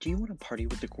Do you want to party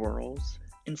with the Gworls?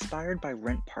 Inspired by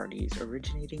rent parties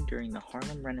originating during the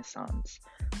Harlem Renaissance,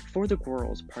 For the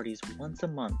Gworls parties once a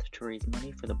month to raise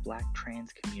money for the Black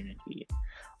trans community.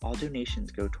 All donations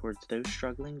go towards those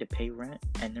struggling to pay rent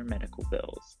and their medical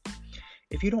bills.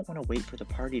 If you don't want to wait for the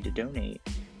party to donate,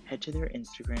 head to their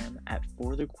Instagram at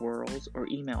For the Gworls or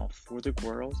email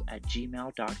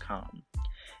forthegworls@gmail.com.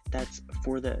 That's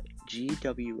for the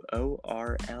GWORLS.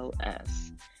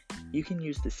 You can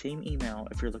use the same email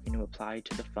if you're looking to apply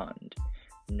to the fund.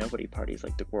 Nobody parties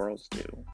like the Gworls do.